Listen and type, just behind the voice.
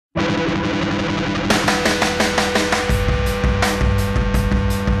Hey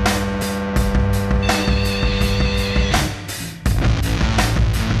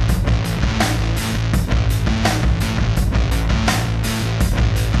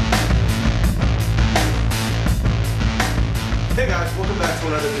guys, welcome back to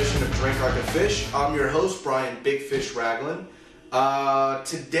another edition of Drink Like a Fish. I'm your host, Brian Big Fish Raglan.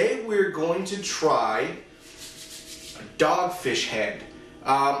 Today we're going to try a Dogfish Head.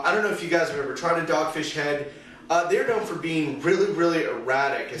 I don't know if you guys have ever tried a Dogfish Head. They're known for being really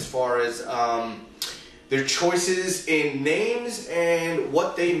erratic as far as their choices in names and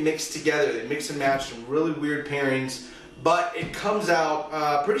what they mix together. They mix and match some really weird pairings, but it comes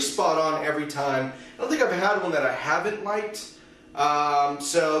out pretty spot on every time. I don't think I've had one that I haven't liked.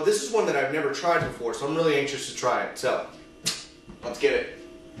 So this is one that I've never tried before, so I'm really anxious to try it. So, let's get it.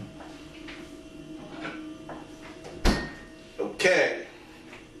 Okay.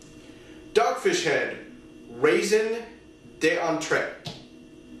 Dogfish Head Raison D.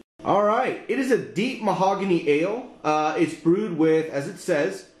 Alright, it is a deep mahogany ale. It's brewed with, as it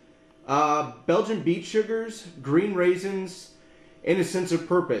says, Belgian beet sugars, green raisins, and a sense of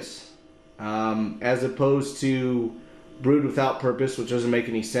purpose. As opposed to brewed without purpose, which doesn't make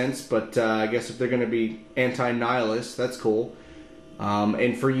any sense, but I guess if they're going to be anti-nihilist, that's cool.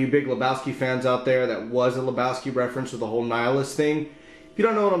 And for you big Lebowski fans out there, that was a Lebowski reference with the whole nihilist thing. If you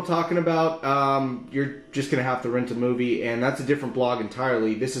don't know what I'm talking about, you're just going to have to rent a movie, and that's a different blog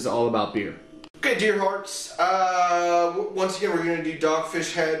entirely. This is all about beer. Okay, dear hearts, once again we're going to do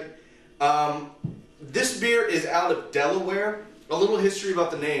Dogfish Head. This beer is out of Delaware. A little history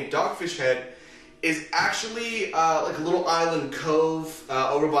about the name. Dogfish Head is actually like a little island cove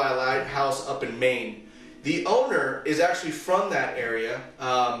over by a lighthouse up in Maine. The owner is actually from that area.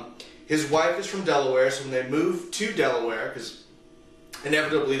 His wife is from Delaware, so when they moved to Delaware, because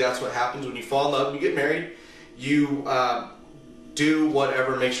inevitably that's what happens when you fall in love and you get married, you do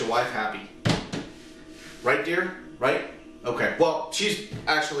whatever makes your wife happy. Right, dear? Right? Okay. Well, she's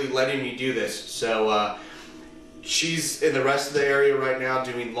actually letting me do this, so she's in the rest of the area right now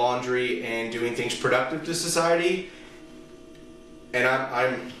doing laundry and doing things productive to society, and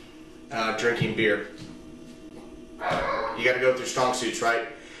I'm drinking beer. You gotta go through strong suits, right?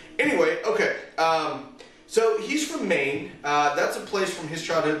 Anyway, okay, so he's from Maine. That's a place from his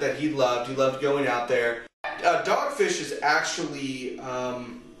childhood that he loved. He loved going out there. Dogfish is actually,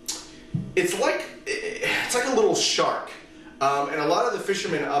 it's like a little shark. And a lot of the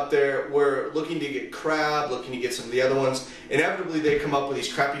fishermen up there were looking to get crab, looking to get some of the other ones. Inevitably, they come up with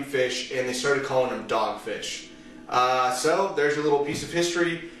these crappy fish, and they started calling them dogfish. So there's your little piece of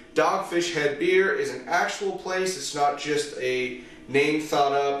history. Dogfish Head Beer is an actual place. It's not just a name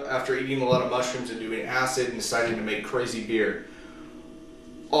thought up after eating a lot of mushrooms and doing acid and deciding to make crazy beer.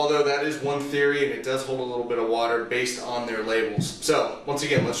 Although that is one theory, and it does hold a little bit of water based on their labels. So, once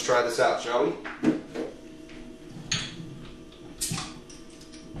again, let's try this out, shall we?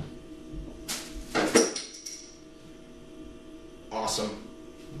 Awesome.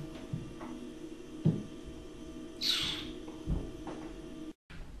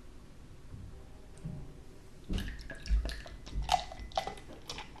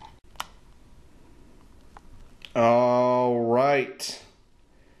 All right.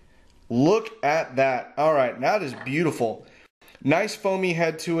 Look at that. All right, now that is beautiful. Nice foamy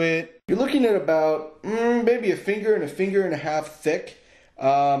head to it. You're looking at about maybe a finger and a half thick.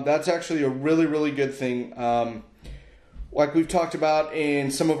 That's actually a really good thing. Like we've talked about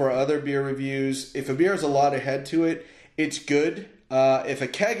in some of our other beer reviews, if a beer has a lot of head to it, it's good. If a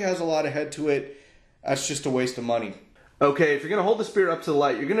keg has a lot of head to it, that's just a waste of money. Okay, if you're going to hold this beer up to the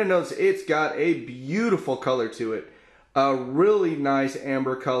light, you're going to notice it's got a beautiful color to it. A really nice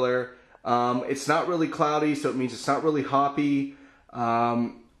amber color. It's not really cloudy, so it means it's not really hoppy.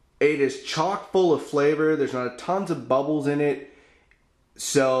 It is chock full of flavor. There's not tons of bubbles in it.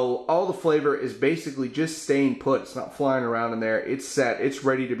 So all the flavor is basically just staying put. It's not flying around in there. It's set. It's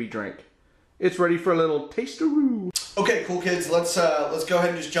ready to be drank. It's ready for a little taste-a-roo. Okay, cool kids. Let's go ahead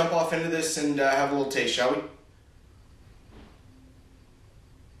and just jump off into this and have a little taste, shall we?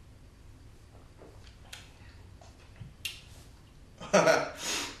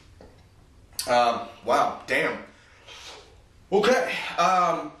 Wow, damn. Okay,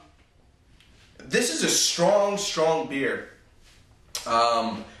 this is a strong beer.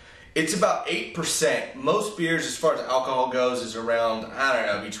 It's about 8%. Most beers, as far as alcohol goes, is around, I don't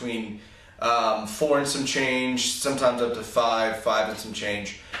know, between 4 and some change, sometimes up to 5 and some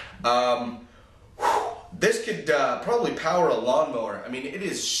change. This could probably power a lawnmower. I mean, it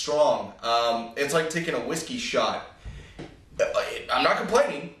is strong. It's like taking a whiskey shot. I'm not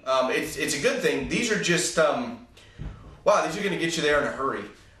complaining. It's a good thing. These are just, wow, these are going to get you there in a hurry.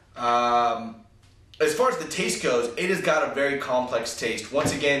 As far as the taste goes, it has got a very complex taste.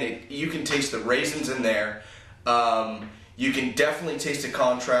 Once again, you can taste the raisins in there. You can definitely taste the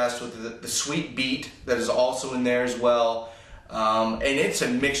contrast with the sweet beet that is also in there as well. And it's a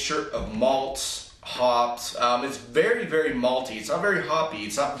mixture of malts, hops. It's very, very malty. It's not very hoppy.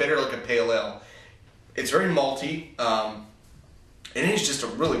 It's not bitter like a pale ale. It's very malty. And it's just a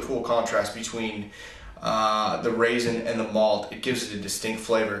really cool contrast between the raisin and the malt. It gives it a distinct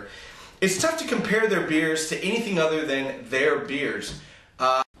flavor. It's tough to compare their beers to anything other than their beers.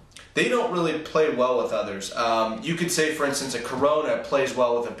 They don't really play well with others. You could say, for instance, a Corona plays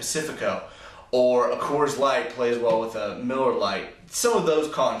well with a Pacifico, or a Coors Light plays well with a Miller Lite. Some of those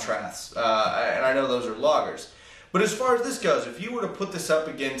contrasts, and I know those are lagers. But as far as this goes, if you were to put this up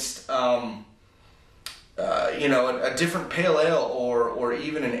against, you know, a different pale ale, or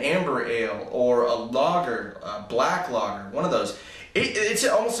even an amber ale, or a lager, a black lager, one of those, it's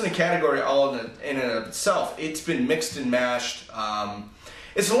almost in a category all in and of itself. It's been mixed and mashed.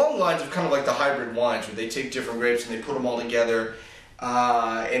 It's along the lines of kind of like the hybrid wines, where they take different grapes and they put them all together,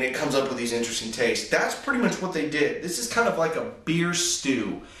 and it comes up with these interesting tastes. That's pretty much what they did. This is kind of like a beer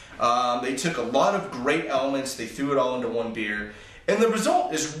stew. They took a lot of great elements, they threw it all into one beer, and the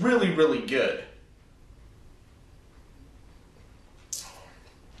result is really, really good.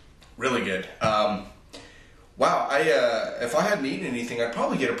 Really good. Wow, if I hadn't eaten anything, I'd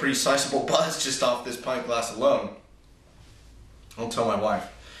probably get a pretty sizable buzz just off this pint glass alone. I'll tell my wife.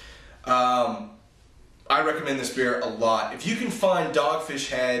 I recommend this beer a lot. If you can find Dogfish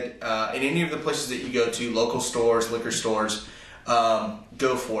Head in any of the places that you go to, local stores, liquor stores,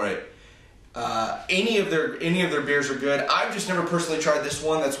 go for it. Any of their beers are good. I've just never personally tried this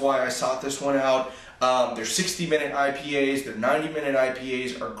one. That's why I sought this one out. Their 60-minute IPAs, their 90-minute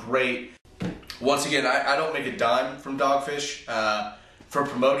IPAs are great. Once again, I don't make a dime from Dogfish for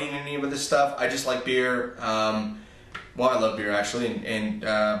promoting any of this stuff. I just like beer. Well, I love beer actually, and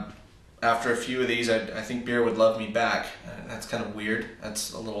after a few of these, I think beer would love me back. That's kind of weird.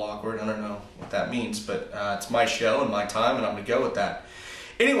 That's a little awkward. I don't know what that means, but it's my show and my time, and I'm going to go with that.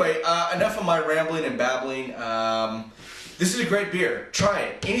 Anyway, enough of my rambling and babbling. This is a great beer. Try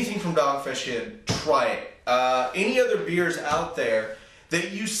it. Anything from Dogfish Head, try it. Any other beers out there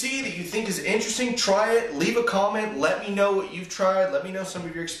that you see that you think is interesting, try it. Leave a comment. Let me know what you've tried. Let me know some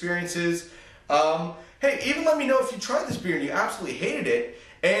of your experiences. Hey, even let me know if you tried this beer and you absolutely hated it,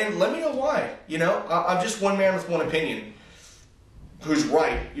 and let me know why. You know, I'm just one man with one opinion, who's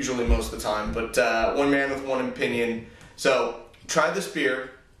right usually most of the time, but one man with one opinion. So try this beer.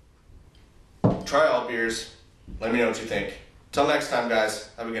 Try all beers. Let me know what you think. Till next time,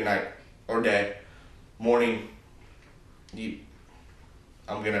 guys. Have a good night or day, morning.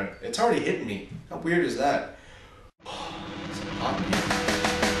 It's already hitting me. How weird is that?